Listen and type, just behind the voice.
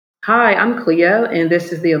Hi, I'm Cleo, and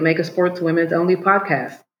this is the Omega Sports Women's Only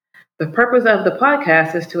podcast. The purpose of the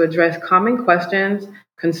podcast is to address common questions,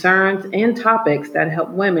 concerns, and topics that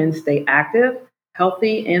help women stay active,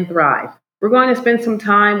 healthy, and thrive. We're going to spend some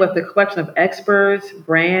time with a collection of experts,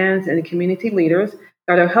 brands, and community leaders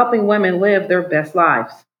that are helping women live their best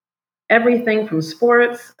lives. Everything from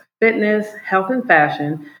sports, fitness, health, and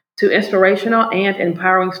fashion to inspirational and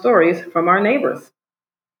empowering stories from our neighbors.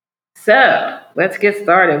 So let's get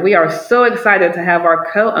started. We are so excited to have our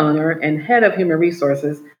co-owner and head of human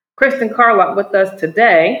resources, Kristin Carlock, with us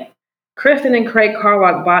today. Kristin and Craig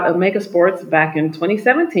Carlock bought Omega Sports back in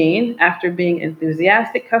 2017 after being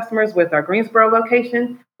enthusiastic customers with our Greensboro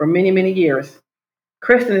location for many, many years.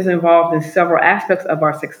 Kristin is involved in several aspects of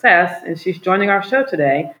our success, and she's joining our show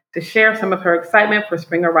today to share some of her excitement for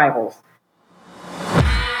spring arrivals.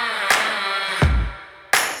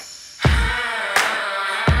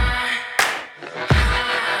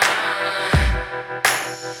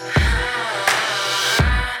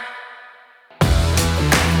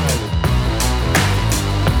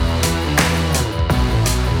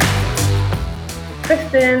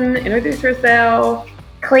 Kristin, introduce yourself.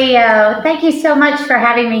 Cleo, thank you so much for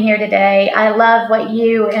having me here today. I love what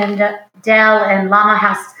you and Dell and Llama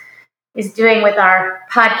House is doing with our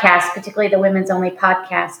podcast, particularly the Women's Only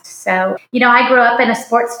podcast. So, I grew up in a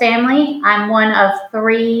sports family. I'm one of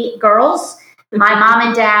three girls. My mom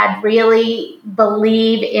and dad really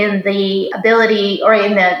believe in the ability, or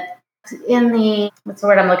in the what's the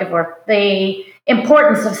word I'm looking for? The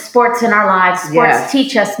importance of sports in our lives. Sports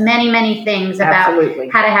teach us many, many things about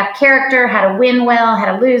how to have character, how to win well,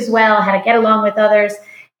 how to lose well, how to get along with others.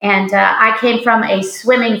 And I came from a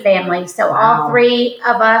swimming family. So all three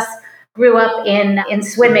of us grew up in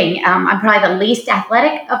swimming. I'm probably the least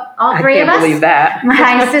athletic of all three of us. I can't believe that.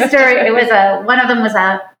 My sister, one of them was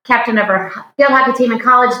a captain of her field hockey team in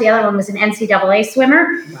college. The other one was an NCAA swimmer.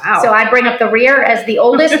 Wow. So I bring up the rear as the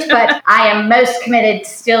oldest, but I am most committed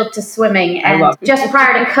still to swimming. And just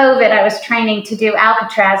prior to COVID, I was training to do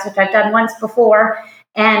Alcatraz, which I've done once before,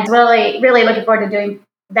 and really, really looking forward to doing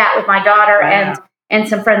that with my daughter and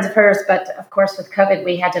some friends of hers. But of course, with COVID,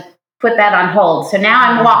 we had to put that on hold. So now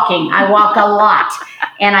I'm walking. I walk a lot,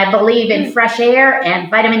 and I believe in fresh air and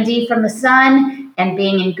vitamin D from the sun and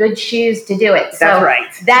being in good shoes to do it. So that's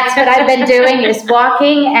right. That's what I've been doing, is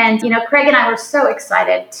walking. And, Craig and I were so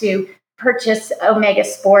excited to purchase Omega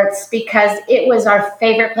Sports because it was our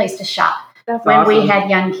favorite place to shop when we had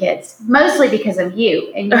young kids, mostly because of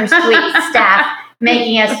you and your sweet staff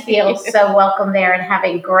making us feel so welcome there and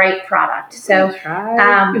having great product. So,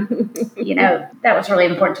 that was really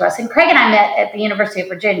important to us. And Craig and I met at the University of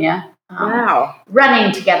Virginia.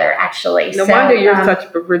 Running together, actually. No wonder you're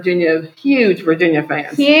such huge Virginia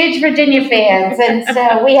fans. Huge Virginia fans. And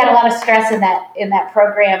so we had a lot of stress in that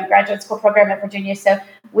program, graduate school program at Virginia. So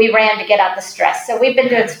we ran to get out the stress. So we've been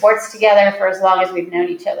doing sports together for as long as we've known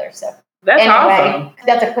each other. So that's awesome.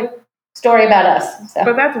 That's a quick story about us. So.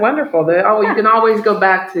 But that's wonderful. You can always go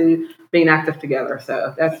back to being active together.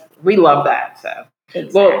 So we love that. So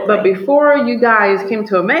exactly. Well, but before you guys came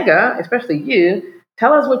to Omega, especially you,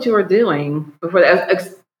 tell us what you were doing before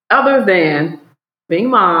that, other than being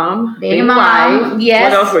mom, being wife.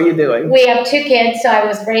 Yes. What else were you doing? We have two kids, so I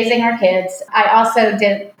was raising our kids. I also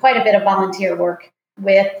did quite a bit of volunteer work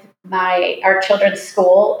with our children's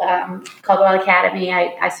school, Caldwell Academy.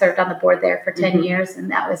 I served on the board there for 10 years, and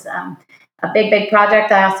that was a big, big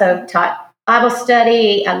project. I also taught Bible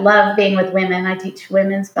study. I love being with women. I teach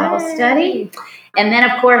women's Bible study. And then,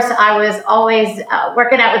 of course, I was always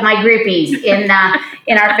working out with my groupies in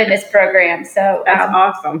our fitness program. So that's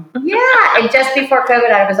awesome. Yeah. And just before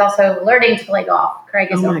COVID, I was also learning to play golf. Craig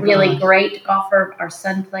is a really great golfer. Our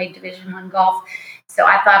son played Division I golf. So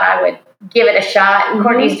I thought I would give it a shot.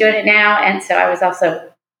 Courtney's doing it now. And so I was also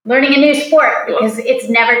learning a new sport, because it's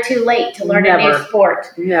never too late to learn a new sport.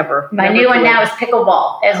 Never. My new one now is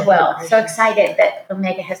pickleball as well. So excited that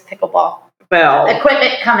Omega has pickleball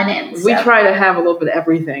equipment coming in. So. We try to have a little bit of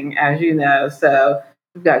everything, as you know. So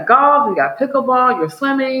we've got golf, we've got pickleball, you're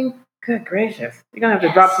swimming. Good gracious. You're going to have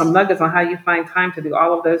to drop some nuggets on how you find time to do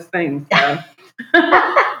all of those things. So.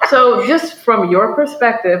 So just from your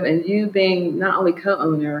perspective, and you being not only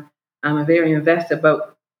co-owner, very invested,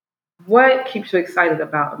 but what keeps you excited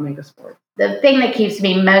about Omega Sports? The thing that keeps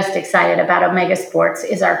me most excited about Omega Sports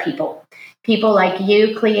is our people. People like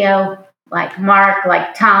you, Cleo, like Mark,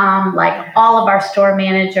 like Tom, like all of our store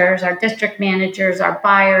managers, our district managers, our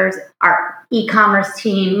buyers, our e-commerce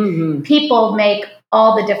team. People make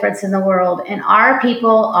all the difference in the world. And our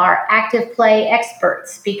people are active play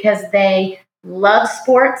experts because they love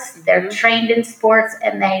sports, they're trained in sports,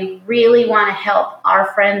 and they really want to help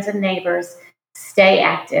our friends and neighbors stay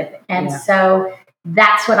active. And so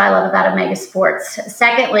that's what I love about Omega Sports.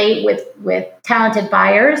 Secondly, with talented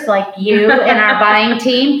buyers like you and our buying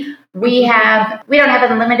team, we don't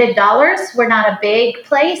have unlimited dollars. We're not a big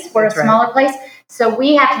place. We're a smaller place. So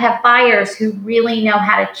we have to have buyers who really know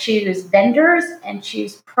how to choose vendors and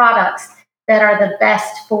choose products that are the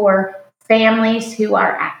best for families who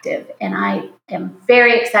are active. And I am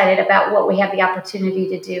very excited about what we have the opportunity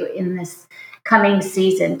to do in this coming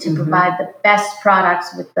season to provide the best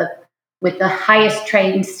products with the highest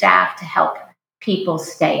trained staff to help people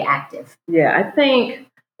stay active. Yeah, I think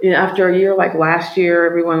after a year like last year,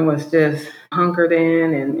 everyone was just hunkered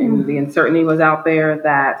in and the uncertainty was out there,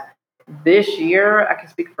 that this year, I can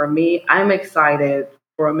speak for me, I'm excited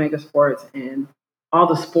for Omega Sports and all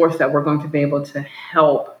the sports that we're going to be able to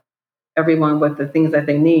help everyone with the things that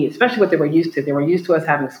they need, especially what they were used to. They were used to us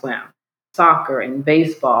having swim, soccer, and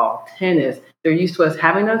baseball, tennis. They're used to us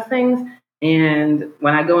having those things. And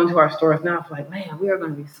when I go into our stores now, I'm like, man, we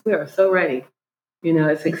are so ready.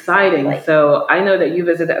 It's exciting. Exactly. So I know that you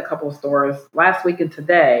visited a couple of stores last week and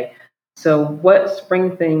today. So what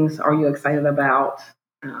spring things are you excited about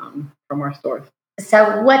from our stores?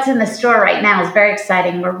 So what's in the store right now is very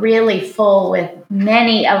exciting. We're really full with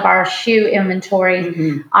many of our shoe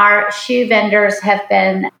inventory. Our shoe vendors have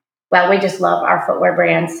been, we just love our footwear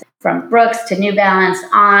brands, from Brooks to New Balance,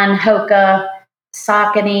 On, Hoka,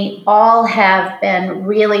 Saucony, all have been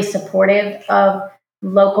really supportive of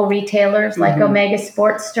local retailers like Omega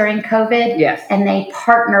Sports during COVID. Yes. And they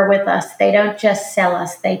partner with us. They don't just sell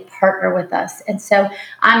us, they partner with us. And so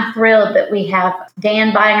I'm thrilled that we have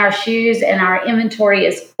Dan buying our shoes and our inventory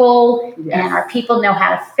is full and our people know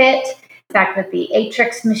how to fit. In fact, with the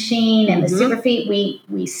Atrix machine and the Superfeet,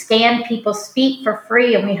 we scan people's feet for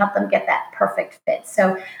free and we help them get that perfect fit.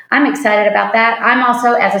 So I'm excited about that. I'm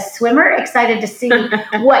also, as a swimmer, excited to see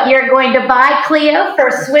what you're going to buy, Cleo, for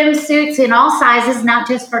swimsuits in all sizes, not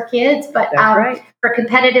just for kids, but for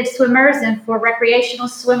competitive swimmers and for recreational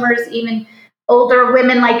swimmers, even older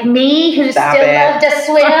women like me who love to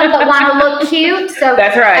swim but want to look cute. So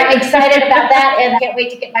that's right. I'm excited about that, and I can't wait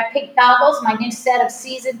to get my pink goggles, my new set of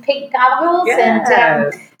seasoned pink goggles. Yes.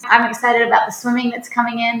 And I'm excited about the swimming that's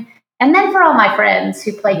coming in. And then for all my friends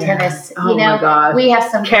who play tennis, my gosh. we have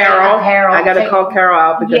some Carol. apparel. I got to call Carol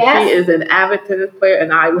out because she is an avid tennis player,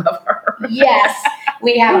 and I love her. Yes,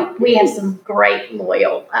 we have some great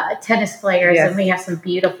loyal tennis players, and we have some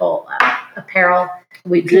beautiful apparel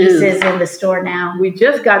pieces in the store now. We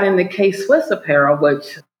just got into K-Swiss apparel,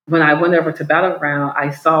 which when I went over to Battleground, I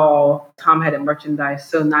saw Tom had a merchandise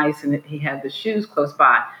so nice, and he had the shoes close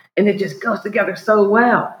by, and it just goes together so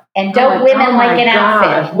well. And don't women like an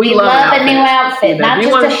outfit? We love a new outfit. Not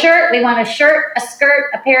just a shirt. We want a shirt, a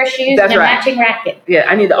skirt, a pair of shoes, and a matching racket. Yeah,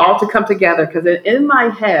 I need all to come together because in my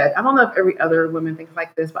head, I don't know if every other woman thinks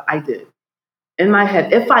like this, but I do. In my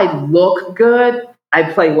head, if I look good,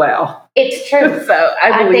 I play well. It's true. So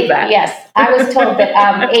I believe that. Yes. I was told that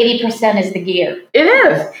 80% is the gear. It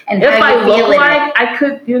is. And if I look like I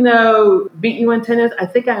could, beat you in tennis, I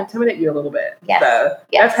think I intimidate you a little bit. Yes. So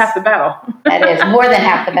that's half the battle. That is more than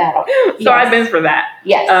half the battle. So I've been for that.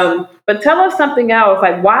 Yes. But tell us something else.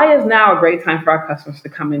 Like, why is now a great time for our customers to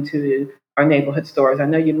come into our neighborhood stores? I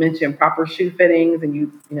know you mentioned proper shoe fittings, and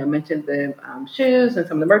you mentioned the shoes and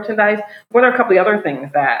some of the merchandise. What are a couple of other things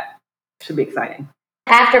that should be exciting?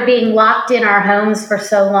 After being locked in our homes for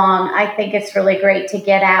so long, I think it's really great to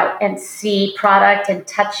get out and see product and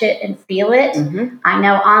touch it and feel it. I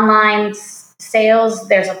know online sales,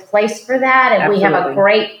 there's a place for that, and we have a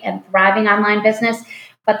great and thriving online business.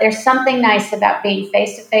 But there's something nice about being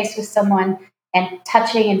face-to-face with someone and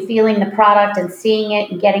touching and feeling the product and seeing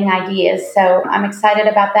it and getting ideas. So I'm excited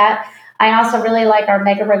about that. I also really like our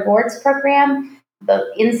Mega Rewards program.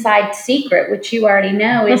 The inside secret, which you already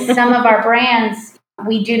know, is some of our brands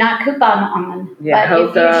we do not coupon on. Yeah, but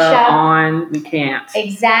if you shop on, we can't.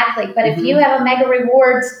 Exactly. But if you have a Mega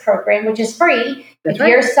Rewards program, which is free,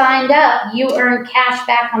 you're signed up, you earn cash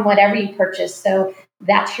back on whatever you purchase. So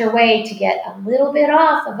that's your way to get a little bit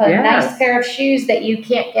off of a nice pair of shoes that you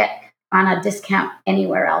can't get on a discount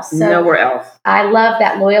anywhere else. So nowhere else. I love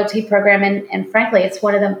that loyalty program. And frankly, it's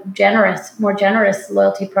one of the more generous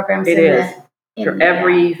loyalty programs For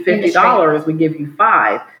every $50, we give you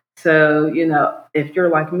 $5. So, if you're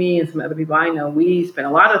like me and some other people I know, we spend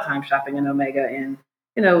a lot of time shopping in Omega, and,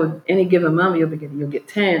 with any given month, you'll get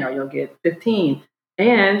 10 or you'll get 15.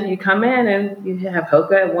 And you come in and you have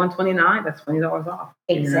Hoka at $129. That's $20 off.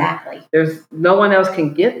 Exactly. You know? There's no one else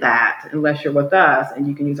can get that unless you're with us, and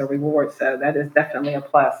you can use our rewards. So that is definitely a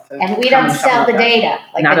plus. And we don't sell the data.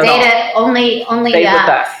 Like the data only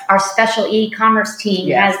our special e-commerce team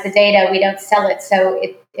has the data. We don't sell it, so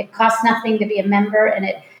it costs nothing to be a member, and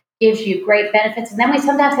it gives you great benefits. And then we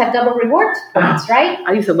sometimes have double rewards points, right?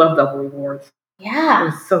 I used to love double rewards. Yeah. It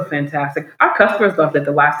was so fantastic. Our customers loved it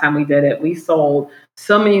the last time we did it. We sold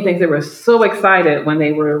so many things. They were so excited when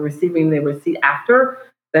they were receiving the receipt after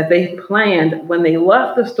that they planned when they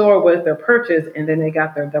left the store with their purchase and then they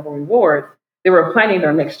got their double rewards, they were planning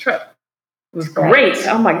their next trip. It was great.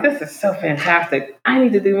 I'm like, this is so fantastic. I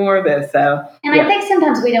need to do more of this. And I think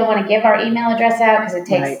sometimes we don't want to give our email address out because it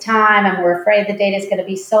takes time and we're afraid the data is going to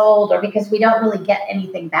be sold or because we don't really get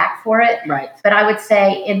anything back for it. Right. But I would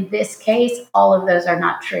say in this case, all of those are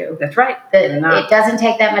not true. That's right. It doesn't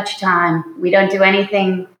take that much time. We don't do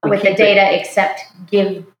anything with the data except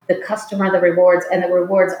give the customer the rewards, and the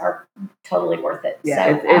rewards are totally worth it.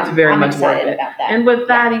 Yeah, so, it's very much worth it. About that. And with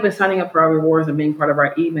that, even signing up for our rewards and being part of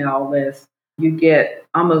our email list, you get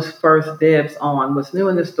almost first dibs on what's new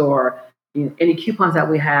in the store. Any coupons that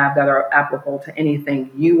we have that are applicable to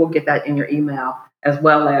anything, you will get that in your email, as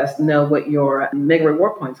well as know what your mega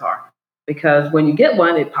reward points are. Because when you get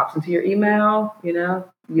one, it pops into your email,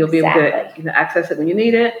 you'll be able to access it when you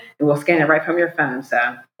need it, and we'll scan it right from your phone.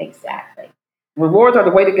 So exactly. Rewards are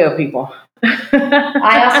the way to go, people.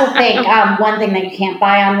 I also think one thing that you can't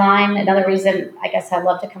buy online, another reason I guess I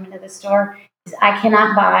love to come into the store, is I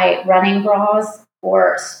cannot buy running bras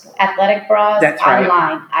or athletic bras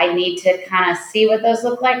online. I need to kind of see what those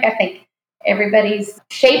look like. I think everybody's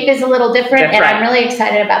shape is a little different, I'm really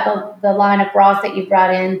excited about the line of bras that you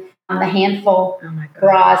brought in. The handful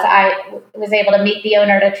bras. I was able to meet the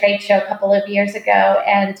owner at a trade show a couple of years ago,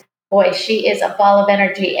 and boy, she is a ball of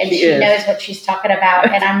energy, and she knows what she's talking about.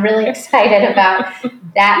 And I'm really excited about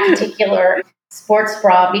that particular sports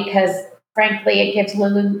bra because, frankly, it gives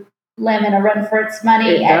Lululemon a run for its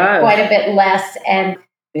money at quite a bit less, and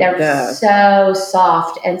they're so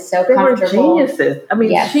soft and so comfortable. They were geniuses. I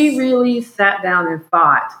mean, she really sat down and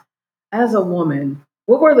thought, as a woman,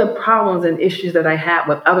 what were the problems and issues that I had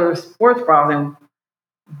with other sports bras, and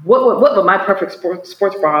what would my perfect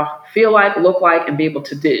sports bra feel like, look like, and be able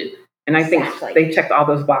to do? And I think they checked all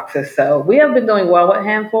those boxes. So we have been doing well with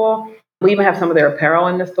Handful. We even have some of their apparel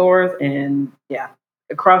in the stores. And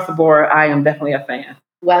across the board, I am definitely a fan.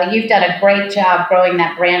 Well, you've done a great job growing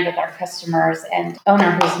that brand with our customers and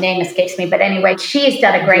owner whose name escapes me. But anyway, she's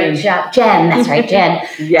done a great job. Jen, that's right, Jen.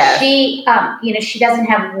 Yes. She, she doesn't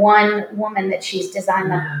have one woman that she's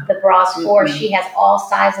designed the bras for. She has all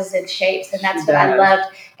sizes and shapes, and that's what I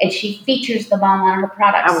loved. And she features them all on her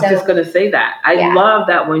products. I was just going to say that. I love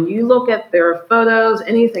that when you look at their photos,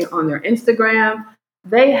 anything on their Instagram,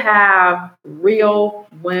 they have real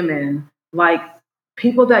women, like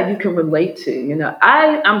people that you can relate to.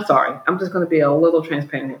 I'm sorry. I'm just going to be a little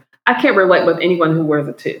transparent here. I can't relate with anyone who wears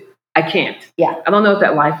a 2. I can't. Yeah. I don't know what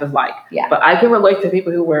that life is like. Yeah. But I can relate to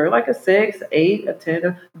people who wear like a 6, 8, a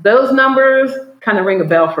 10. Those numbers kind of ring a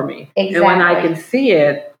bell for me. Exactly. And when I can see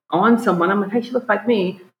it on someone, I'm like, hey, she looks like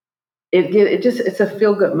me. It's a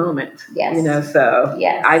feel good moment. Yes. So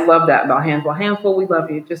I love that about Handful, we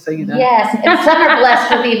love you, just so you know. Yes. And some are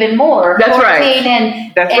blessed with even more. That's 14 right.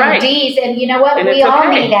 and D's. And you know what? And we all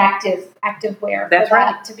need active wear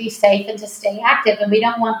to be safe and to stay active. And we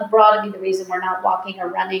don't want the bra to be the reason we're not walking or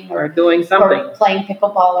running or doing something. Or playing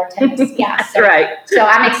pickleball or tennis. That's right. So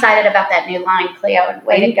I'm excited about that new line, Cleo, and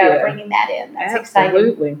way to go bringing that in. That's exciting.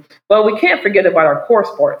 Absolutely. Well, we can't forget about our core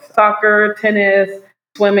sports, soccer, tennis,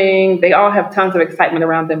 swimming. They all have tons of excitement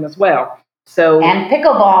around them as well. And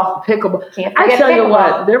pickleball. I tell you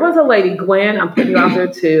what, there was a lady, Gwen, I'm putting you out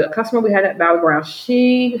there too, a customer we had at Battleground.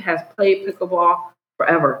 She has played pickleball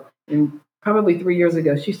forever. And probably 3 years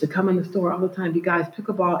ago, she used to come in the store all the time. You guys,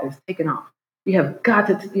 pickleball is taking off. You have got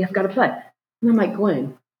to play. And I'm like,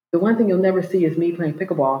 Gwen, the one thing you'll never see is me playing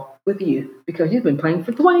pickleball with you because you've been playing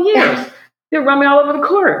for 20 years. You'll run me all over the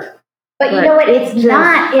court. But you know what? It's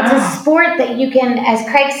not. It's a sport that you can, as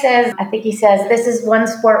Craig says, I think he says, this is one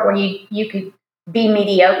sport where you could be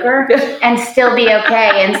mediocre and still be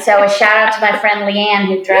okay. And so a shout out to my friend Leanne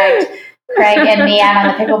who dragged Craig and me out on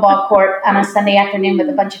the pickleball court on a Sunday afternoon with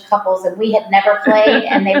a bunch of couples. And we had never played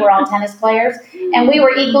and they were all tennis players. And we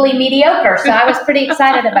were equally mediocre. So I was pretty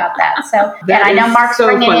excited about that. So and I know Mark's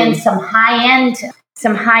bringing in some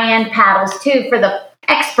high-end paddles too for the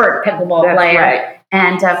expert pickleball player. Right.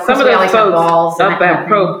 And of course, some of we those always folks have balls up at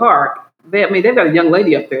Pro Park, they've got a young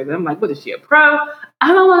lady up there. And I'm like, what is she, a pro?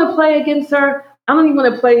 I don't want to play against her. I don't even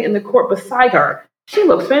want to play in the court beside her. She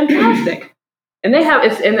looks fantastic. And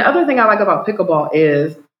and the other thing I like about pickleball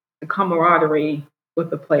is the camaraderie with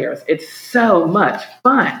the players. It's so much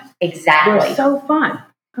fun. Exactly. They're so fun.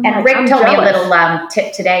 Rick told me a little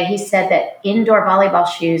tip today. He said that indoor volleyball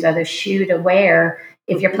shoes are the shoe to wear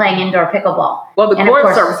if you're playing indoor pickleball. Well, the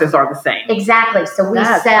court surfaces are the same. Exactly. So we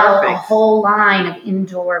sell a whole line of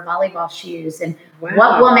indoor volleyball shoes. And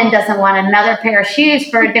what woman doesn't want another pair of shoes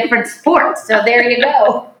for a different sport? So there you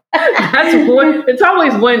go. It's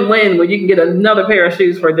always win-win when you can get another pair of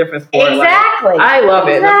shoes for a different sport. Exactly. I love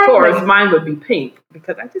it. Of course, mine would be pink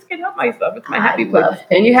because I just can't help myself. It's my happy place.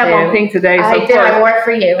 And you have on pink today. So I did. I wore it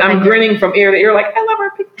for you. I'm grinning from ear to ear like, I love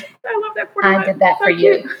our pink. I love that quarterback. I did that for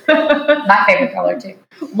you. My favorite color, too.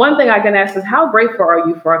 One thing I can ask is, how grateful are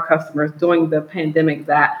you for our customers during the pandemic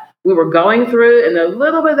that we were going through and a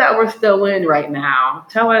little bit that we're still in right now?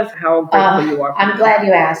 Tell us how grateful you are. I'm glad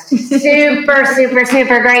you asked. Super, super,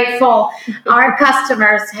 super grateful. Our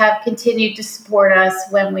customers have continued to support us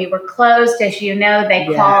when we were closed. As you know, they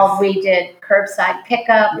called. We did curbside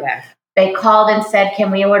pickup. Yes. They called and said,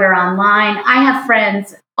 can we order online? I have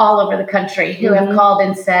friends all over the country who have called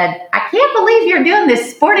and said, I can't believe you're doing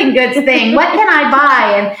this sporting goods thing. What can I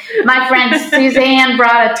buy? And my friend Suzanne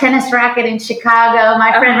brought a tennis racket in Chicago.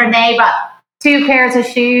 My friend Renee bought 2 pairs of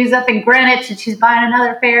shoes up in Greenwich, and she's buying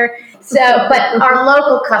another pair. So, but our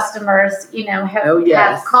local customers,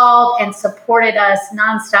 have called and supported us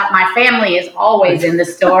nonstop. My family is always in the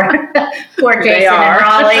store. Poor Jason and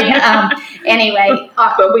Raleigh. Anyway,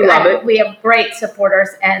 but we love it. We have great supporters,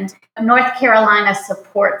 and North Carolina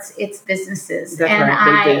supports its businesses. That's and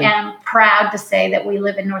right, I am proud to say that we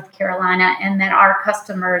live in North Carolina and that our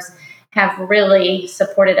customers have really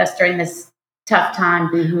supported us during this tough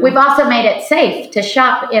time. We've also made it safe to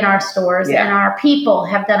shop in our stores, and our people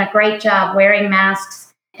have done a great job wearing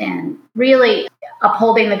masks and really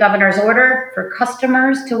upholding the governor's order for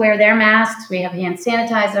customers to wear their masks. We have hand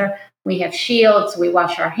sanitizer, we have shields, we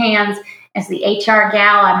wash our hands. As the HR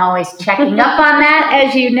gal, I'm always checking up on that,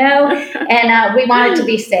 as you know, and we want it to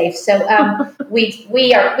be safe. So we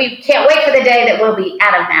can't wait for the day that we'll be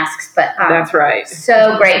out of masks. But that's right.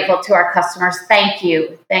 So grateful to our customers. Thank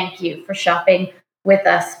you for shopping with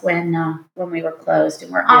us when we were closed,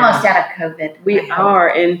 and we're almost out of COVID. We are,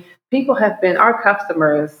 and people have been our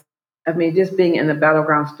customers. I mean, just being in the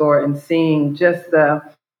Battleground store and seeing just the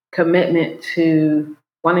commitment to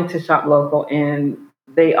wanting to shop local, and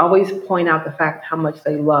they always point out the fact how much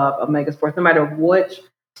they love Omega Sports. No matter which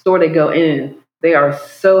store they go in, they are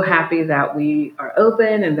so happy that we are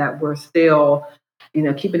open and that we're still,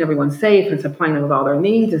 keeping everyone safe and supplying them with all their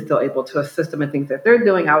needs and still able to assist them in things that they're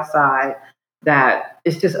doing outside. That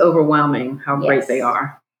it's just overwhelming how great they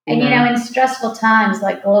are. And, in stressful times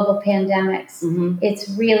like global pandemics, it's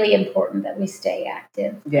really important that we stay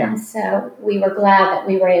active. Yeah. And so we were glad that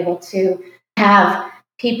we were able to have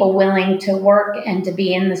people willing to work and to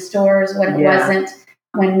be in the stores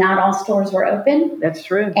when not all stores were open. That's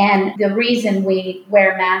true. And the reason we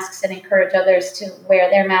wear masks and encourage others to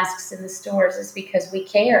wear their masks in the stores is because we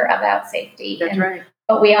care about safety. That's right.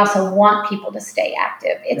 But we also want people to stay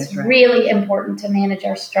active. It's really important to manage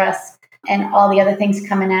our stress and all the other things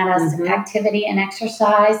coming at us, activity and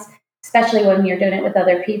exercise, especially when you're doing it with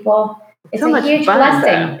other people. It's so a huge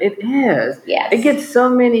blessing. It is. Yes. It gets so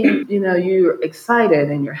many, you're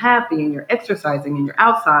excited and you're happy and you're exercising and you're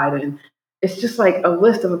outside. And it's just like a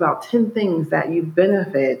list of about 10 things that you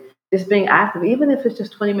benefit just being active, even if it's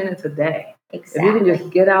just 20 minutes a day. Exactly. If you can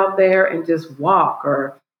just get out there and just walk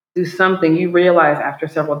or do something, you realize after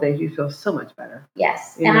several days you feel so much better.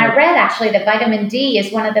 Yes. And I read actually that vitamin D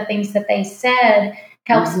is one of the things that they said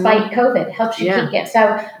helps fight COVID, helps you keep it.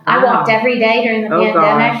 So I walked every day during the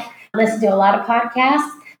pandemic. Listen to a lot of podcasts,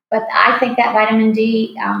 but I think that vitamin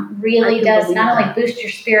D really does not only boost your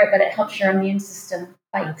spirit, but it helps your immune system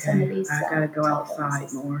fight some of these. I gotta go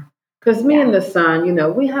outside more. Because me and the sun,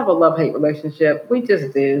 we have a love-hate relationship. We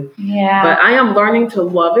just do. Yeah. But I am learning to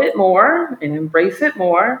love it more and embrace it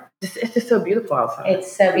more. It's just so beautiful outside.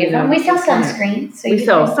 It's so beautiful. We sell sunscreen. So we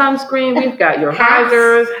sell sunscreen. We've got your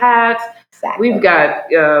visors, hats. Exactly. We've got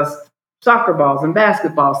soccer balls and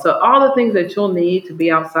basketballs. So all the things that you'll need to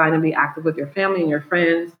be outside and be active with your family and your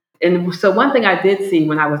friends. And so one thing I did see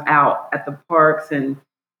when I was out at the parks, and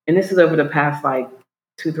this is over the past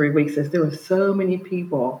 2-3 weeks, is there were so many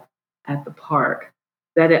people at the park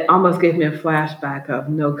that it almost gave me a flashback of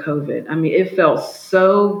no COVID. I mean, it felt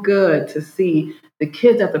so good to see the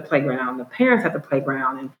kids at the playground, the parents at the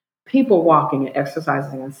playground, and people walking and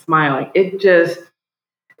exercising and smiling.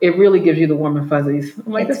 It really gives you the warm and fuzzies.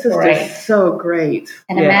 I'm like, this is just so great.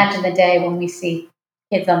 And imagine the day when we see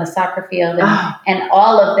kids on the soccer field and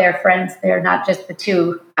all of their friends. They're not just the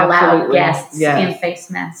two allowed guests in face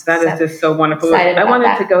masks. That is just so wonderful. I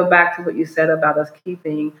wanted to go back to what you said about us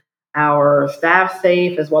keeping our staff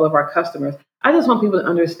safe as well as our customers. I just want people to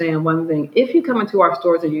understand one thing. If you come into our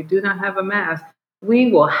stores and you do not have a mask,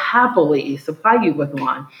 we will happily supply you with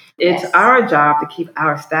one. It's our job to keep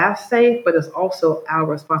our staff safe, but it's also our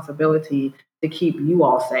responsibility to keep you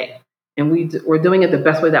all safe. And we're doing it the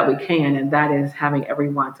best way that we can, and that is having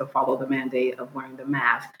everyone to follow the mandate of wearing the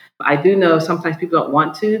mask. I do know sometimes people don't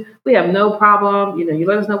want to. We have no problem. You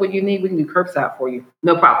let us know what you need. We can do curbside for you.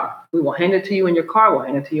 No problem. We will hand it to you in your car. We'll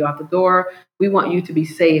hand it to you out the door. We want you to be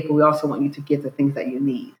safe, but we also want you to get the things that you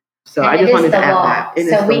need. So I just wanted to add that.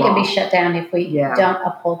 So we can be shut down if we don't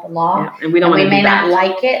uphold the law. Yeah. And we may not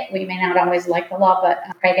like it. We may not always like the law, but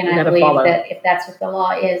Craig and I believe that if that's what the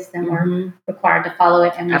law is, then we're required to follow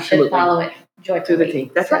it, and we should follow it joyfully. To the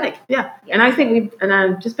T. That's right. Yeah. And I think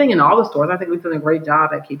just being in all the stores, I think we've done a great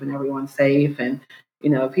job at keeping everyone safe. And,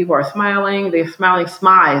 people are smiling. They're smiling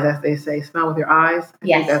smiles, as they say, smile with your eyes. I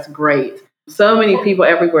think that's great. So many people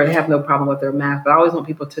everywhere have no problem with their mask, but I always want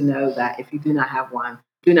people to know that if you do not have one,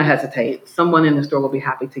 do not hesitate. Someone in the store will be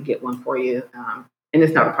happy to get one for you. And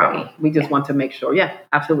it's not a problem. We just want to make sure. Yeah,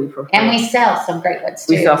 absolutely. And we sell some great ones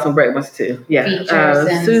too. We sell some great ones too. Yeah.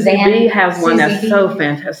 Susie B has one that's so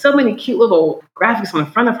fantastic. So many cute little graphics on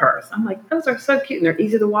the front of hers. I'm like, those are so cute. And they're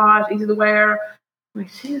easy to wash, easy to wear. I'm like,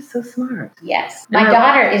 she is so smart. Yes. My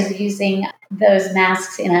daughter is using those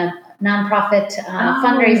masks in a nonprofit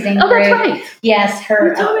fundraising group. That's right. Yes,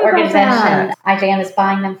 her organization, IJM, is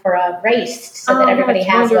buying them for a race so that everybody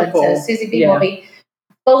has wonderful. One. So Susie B will be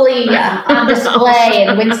fully on display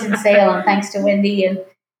in Winston-Salem, thanks to Wendy and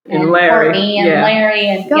Larry. Courtney and Larry.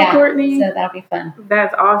 And Courtney. So that'll be fun.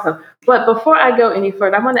 That's awesome. But before I go any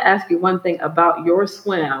further, I want to ask you one thing about your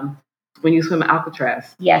swim when you swim at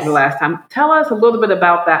Alcatraz. Yes. The last time. Tell us a little bit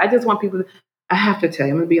about that. I just want people I have to tell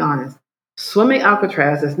you, I'm going to be honest. Swimming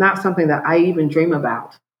Alcatraz is not something that I even dream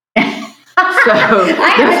about. So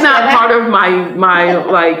it's not part of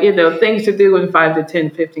my things to do in 5 to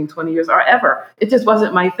 10, 15, 20 years or ever. It just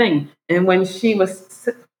wasn't my thing. And when she was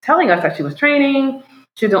telling us that she was training,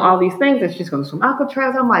 she's doing all these things and she's going to swim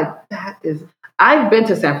Alcatraz, I'm like, I've been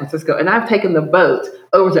to San Francisco and I've taken the boat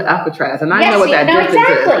over to Alcatraz and I know what that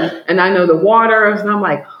distance is. And I know the waters and I'm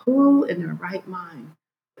like, who in their right mind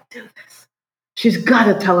would do this? She's got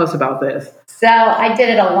to tell us about this. So I did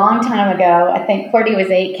it a long time ago. I think Courtney was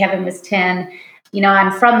 8, Kevin was 10.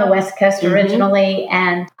 I'm from the West Coast originally,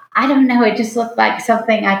 and I don't know, it just looked like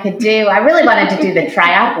something I could do. I really wanted to do the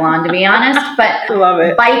triathlon, to be honest, but love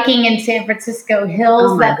it. Biking in San Francisco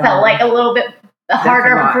hills, felt like a little bit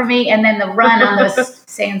harder for me. And then the run on those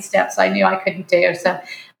sand steps, I knew I couldn't do. So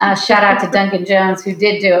shout out to Duncan Jones, who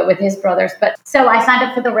did do it with his brothers. But so I signed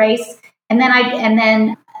up for the race, and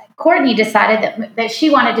then Courtney decided that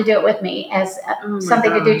she wanted to do it with me as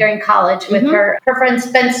something to do during college with her friend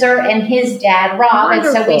Spencer and his dad, Rob.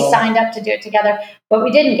 Wonderful. And so we signed up to do it together, but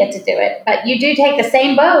we didn't get to do it. But you do take the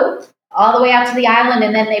same boat all the way out to the island,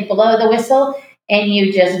 and then they blow the whistle and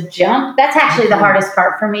you just jump. That's actually the hardest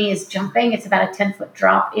part for me is jumping. It's about a 10-foot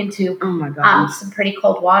drop into some pretty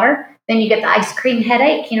cold water. Then you get the ice cream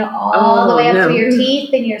headache, all the way up through your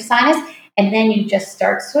teeth and your sinus. And then you just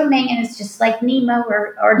start swimming, and it's just like Nemo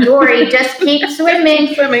or Dory. Just keep swimming.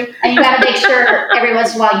 And you got to make sure every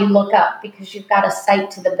once in a while you look up because you've got a sight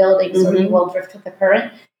to the buildings or you will drift with the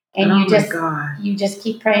current. And you just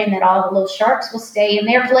keep praying that all the little sharks will stay in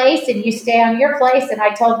their place and you stay on your place. And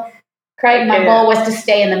I told Craig my goal was to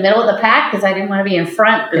stay in the middle of the pack because I didn't want to be in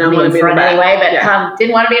front. Didn't want to be in front anyway, but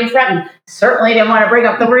didn't want to be in front and certainly didn't want to bring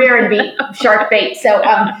up the rear and be shark bait. So,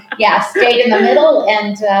 stayed in the middle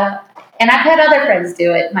and I've had other friends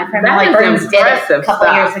do it. My friend Molly Burns did it a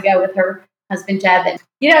couple years ago with her husband, Chad.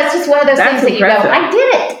 It's just one of those things that you go, I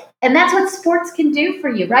did it. And that's what sports can do for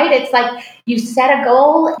you, right? It's like you set a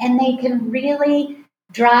goal and they can really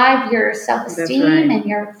drive your self-esteem and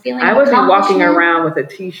your feeling of accomplishment. I would be walking around with a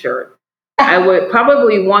T-shirt. I would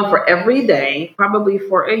probably one for every day, probably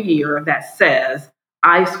for a year that says,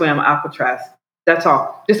 I swam Alcatraz. That's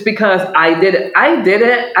all. Just because I did it.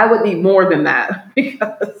 I would need more than that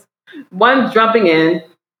because one, jumping in,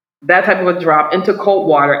 that type of a drop into cold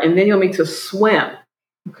water, and then you'll need to swim.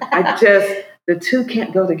 The two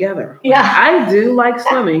can't go together. Yeah. I do like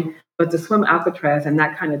swimming, but to swim Alcatraz and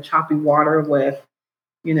that kind of choppy water with,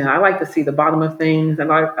 I like to see the bottom of things,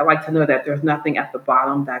 and I like to know that there's nothing at the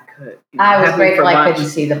bottom that could. I was grateful I couldn't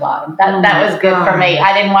see the bottom. That was good for me.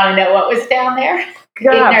 I didn't want to know what was down there.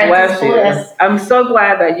 God bless you. I'm so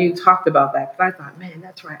glad that you talked about that because I thought, man,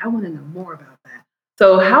 that's right. I want to know more about that.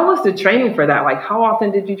 So how was the training for that? Like, how often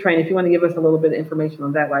did you train? If you want to give us a little bit of information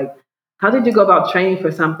on that, like, how did you go about training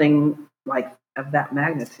for something like of that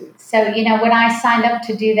magnitude? So, when I signed up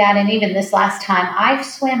to do that, and even this last time, I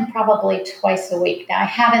swim probably twice a week. Now, I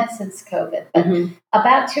haven't since COVID, but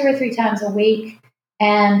about 2 or 3 times a week.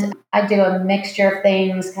 And I do a mixture of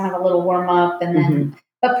things, kind of a little warm up, and then,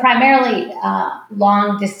 but primarily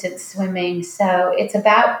long distance swimming. So it's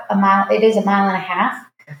about a mile. It is a mile and a half.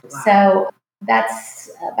 So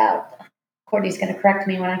that's about, Courtney's going to correct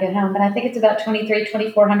me when I get home, but I think it's about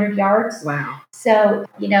 2,400 yards. Wow. So,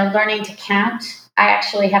 learning to count. I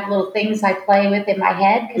actually have little things I play with in my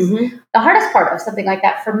head, because the hardest part of something like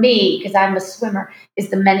that for me, because I'm a swimmer, is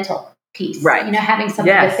the mental piece. Right. Having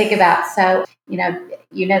something to think about. So, you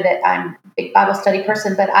know that I'm a big Bible study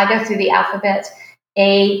person, but I go through the alphabet,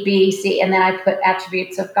 A, B, C, and then I put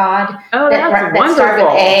attributes of God. Oh, that's wonderful. That start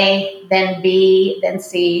with A, then B, then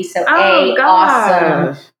C. So A,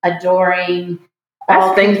 awesome, adoring.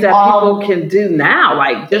 That's things that people can do now,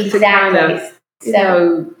 like just to kind of,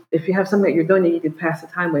 if you have something that you're doing that you can pass the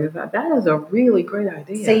time with, that is a really great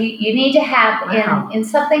idea. So you need to have in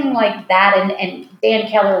something like that, and Dan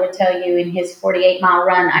Keller would tell you in his 48-mile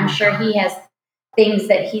run, I'm sure he has things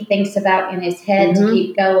that he thinks about in his head to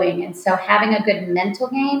keep going. And so having a good mental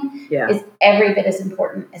game is every bit as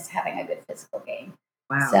important as having a good physical game.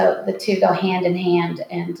 Wow. So the two go hand in hand.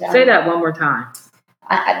 And say that one more time.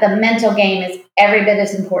 The mental game is every bit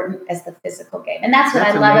as important as the physical game. And that's what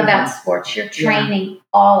I love about sports. You're training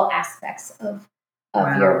all aspects of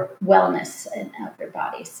your wellness and of your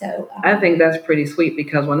body. So I think that's pretty sweet,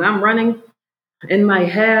 because when I'm running, in my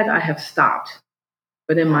head, I have stopped.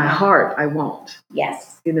 But in my heart, I won't.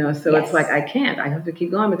 Yes. So it's like I can't. I have to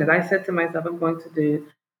keep going, because I said to myself, I'm going to do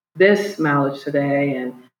this mileage today,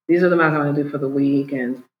 and these are the miles I want to do for the week.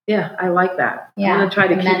 And I like that. I want to try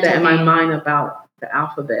to keep that in my mind about the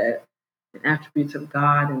alphabet and attributes of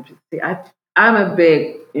God. And just see, I'm a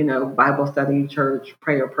big, Bible study, church,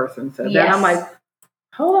 prayer person. So then I'm like,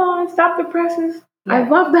 hold on, stop the presses. Yeah. I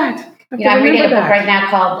love that. I'm reading a book right now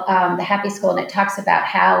called The Happy School, and it talks about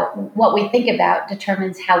how what we think about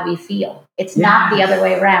determines how we feel. It's not the other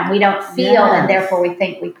way around. We don't feel, and therefore we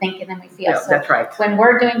think, and then we feel. So that's right. When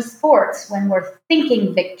we're doing sports, when we're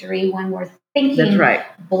thinking victory, when we're thinking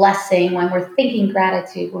blessing, when we're thinking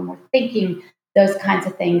gratitude, when we're thinking those kinds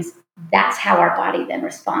of things, that's how our body then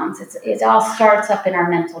responds. It all starts up in our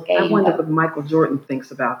mental game. I wonder what Michael Jordan thinks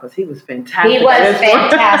about, because he was fantastic. He was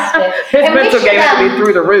fantastic. His mental game had to be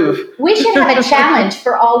through the roof. We should have a challenge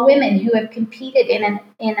for all women who have competed in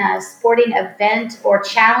a sporting event or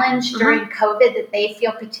challenge during COVID that they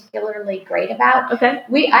feel particularly great about. Okay.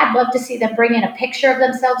 I'd love to see them bring in a picture of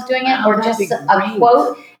themselves doing it, or just a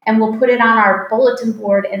quote, and we'll put it on our bulletin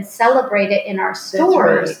board and celebrate it in our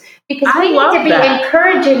stores. Because we need to be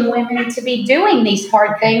encouraging women to be doing these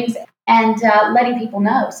hard things and letting people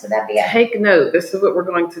know. So that'd be Take note. This is what we're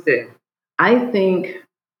going to do. I think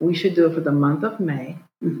we should do it for the month of May.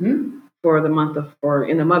 For the month of,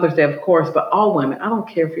 Mother's Day, of course, but all women. I don't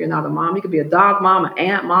care if you're not a mom. You could be a dog mom, an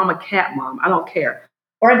aunt mom, a cat mom. I don't care.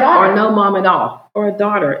 Or a daughter. Or no mom at all. Or a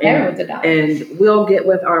daughter. Everyone's a daughter. And we'll get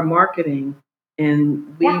with our marketing.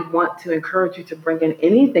 And we want to encourage you to bring in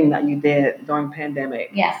anything that you did during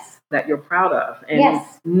pandemic. Yes. That you're proud of. And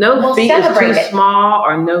no feat is too small,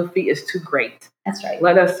 or no feat is too great. That's right.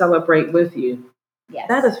 Let us celebrate with you. Yes.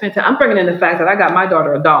 That is fantastic. I'm bringing in the fact that I got my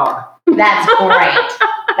daughter a dog. That's great.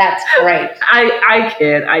 That's great. I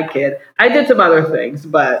kid. I did some other things,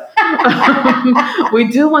 but we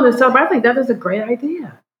do want to celebrate. I think that is a great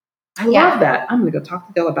idea. I love that. I'm going to go talk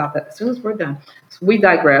to Dell about that as soon as we're done. So we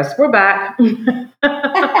digress. We're back.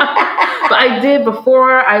 But I did,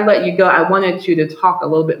 before I let you go, I wanted you to talk a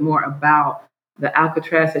little bit more about the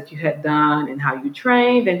Alcatraz that you had done and how you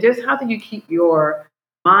trained, and just how do you keep your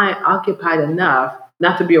mind occupied enough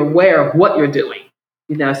not to be aware of what you're doing.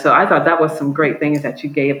 So I thought that was some great things that you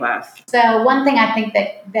gave us. So one thing I think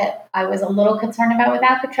that I was a little concerned about with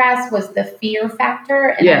Alcatraz was the fear factor.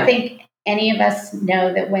 And I think any of us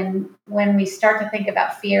know that when we start to think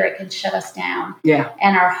about fear, it can shut us down. Yeah.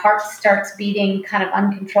 And our heart starts beating kind of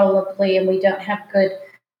uncontrollably, and we don't have good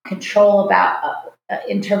control about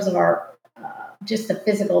in terms of our just the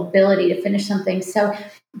physical ability to finish something. So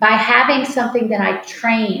by having something that I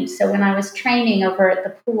trained, so when I was training over at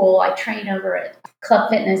the pool, I trained over at Club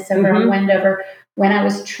Fitness over in Wendover. When I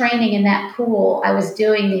was training in that pool, I was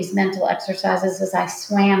doing these mental exercises as I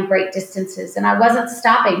swam great distances, and I wasn't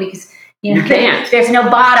stopping because you can't. There's no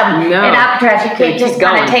bottom in Alcatraz. You can't just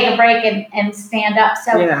kind of take a break and stand up.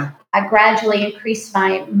 So I gradually increased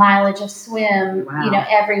my mileage of swim,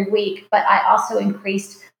 every week, but I also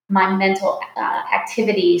increased my mental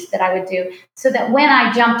activities that I would do, so that when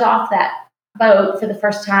I jumped off that boat for the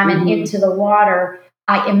first time and into the water,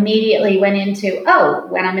 I immediately went into,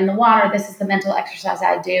 when I'm in the water, this is the mental exercise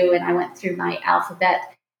I do. And I went through my alphabet.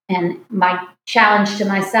 And my challenge to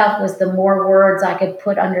myself was the more words I could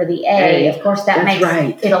put under the A. Of course, that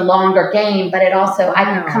makes it a longer game, but it also, I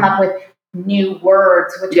can come up with new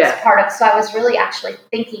words, which is part of, so I was really actually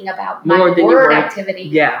thinking about my word activity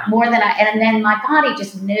more than and then my body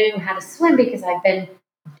just knew how to swim because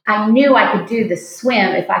I knew I could do the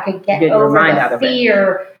swim if I could get over the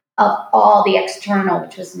fear of all the external,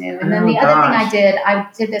 which was new. And then the other thing I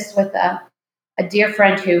did this with a dear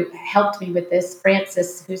friend who helped me with this,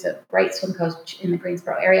 Frances, who's a great swim coach in the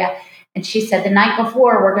Greensboro area. And she said, the night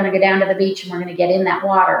before, we're going to go down to the beach and we're going to get in that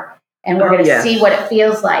water and we're going to see what it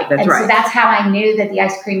feels like. So that's how I knew that the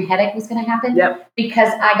ice cream headache was going to happen.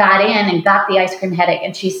 Because I got in and got the ice cream headache.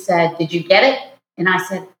 And she said, did you get it? And I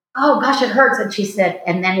said, oh gosh, it hurts. And she said,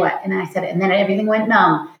 and then what? And I said, and then everything went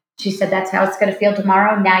numb. She said, that's how it's going to feel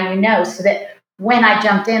tomorrow. Now you know. So that when I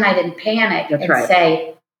jumped in, I didn't panic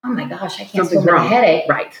say, oh my gosh, I can't swim with a headache.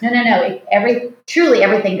 No. Truly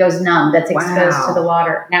everything goes numb that's exposed to the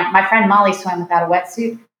water. Now, my friend Molly swam without a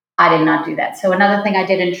wetsuit. I did not do that. So another thing I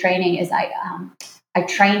did in training is I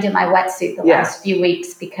trained in my wetsuit the last few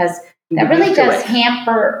weeks because that really does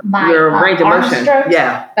hamper my arm strokes.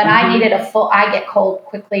 But I needed I get cold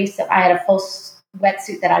quickly, so I had a full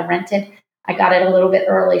wetsuit that I rented. I got it a little bit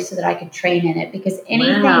early so that I could train in it because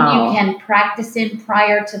anything you can practice in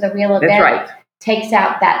prior to the real event takes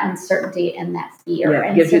out that uncertainty and that fear.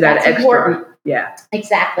 And gives you that extra. Important.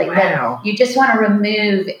 Exactly. But you just want to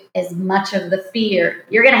remove as much of the fear.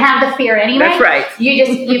 You're going to have the fear anyway. That's right.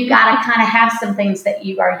 You've got to kind of have some things that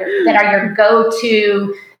are your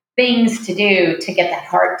go-to things to do to get that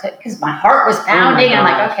heart because my heart was pounding. I'm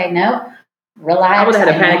like, okay, no, relax. I would have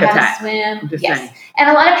had a panic attack. Swim. And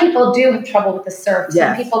a lot of people do have trouble with the surf.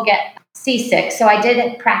 Some people get seasick. So I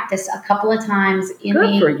did practice a couple of times in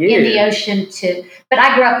the ocean but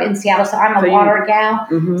I grew up in Seattle, so I'm a water gal.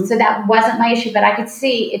 So that wasn't my issue, but I could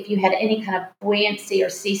see if you had any kind of buoyancy or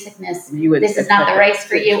seasickness, this is not the race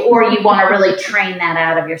for you, or you want to really train that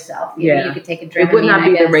out of yourself. You could take a Dramamine. It would not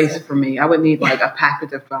be the race for me. I would need like a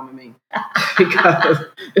package of Dramamine because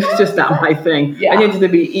it's just not my thing. I need it to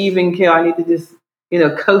be even kill. I need to just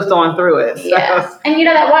coast on through it. So. Yes. And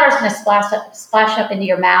that water's going to splash up into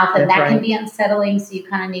your mouth, and that can be unsettling, so you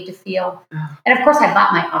kind of need to feel. And of course, I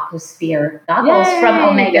bought my Aquasphere goggles from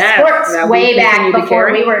Omega Sports way back before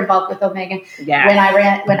we were involved with Omega. When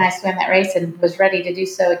I swam that race and was ready to do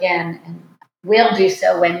so again, and will do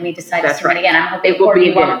so when we decide to swim it again. I'm hoping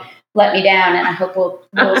Courtney won't let me down, and I hope we'll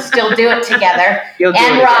still do it together.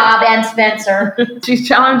 And Rob and Spencer. She's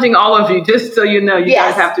challenging all of you, just so you know. You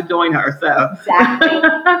guys have to join her. So exactly.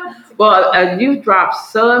 Well, you've dropped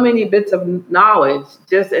so many bits of knowledge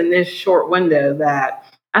just in this short window that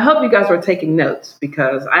I hope you guys are taking notes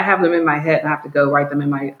because I have them in my head and I have to go write them in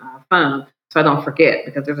my phone so I don't forget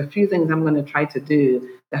because there's a few things I'm going to try to do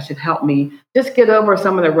that should help me just get over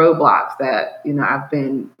some of the roadblocks that, I've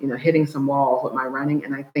been, hitting some walls with my running.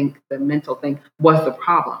 And I think the mental thing was the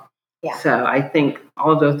problem. So I think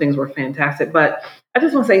all of those things were fantastic. But I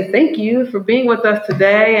just want to say thank you for being with us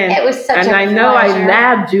today. And it was such a pleasure. I know I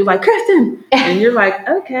nabbed you like, Kristin. And you're like,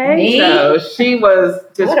 okay. Me? So she was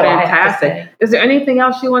just fantastic. Is there anything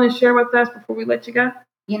else you want to share with us before we let you go?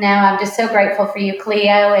 I'm just so grateful for you,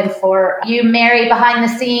 Cleo, and for you, Mary, behind the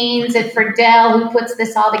scenes, and for Dell, who puts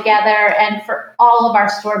this all together, and for all of our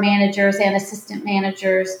store managers and assistant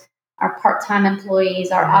managers, our part-time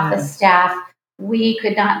employees, our office staff. We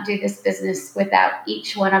could not do this business without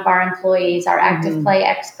each one of our employees, our active play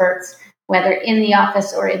experts, whether in the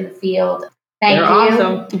office or in the field. Thank you.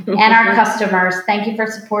 Awesome. And our customers. Thank you for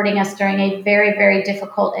supporting us during a very, very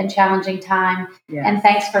difficult and challenging time. And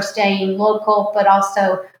thanks for staying local, but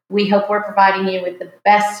also we hope we're providing you with the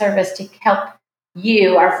best service to help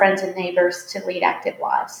you, our friends and neighbors, to lead active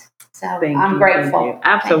lives. So I'm grateful.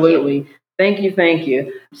 Absolutely. Thank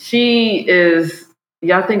you. She is,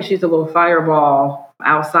 y'all think she's a little fireball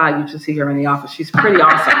outside. You should see her in the office. She's pretty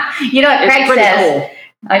awesome. You know what Craig says? Cool.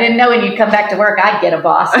 I didn't know when you'd come back to work, I'd get a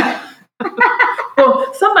boss.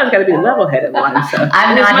 Well, somebody's got to be the level-headed one. So.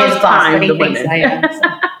 I'm not his boss, but he thinks I am.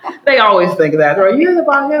 So. They always think that, right? You're the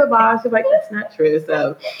boss. You're like, that's not true.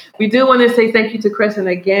 So we do want to say thank you to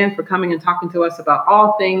Kristin again for coming and talking to us about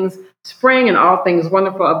all things spring and all things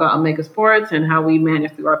wonderful about Omega Sports and how we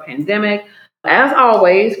managed through our pandemic. As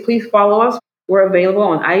always, please follow us. We're available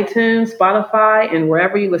on iTunes, Spotify, and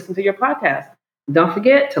wherever you listen to your podcast. Don't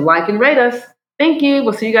forget to like and rate us. Thank you.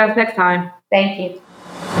 We'll see you guys next time. Thank you.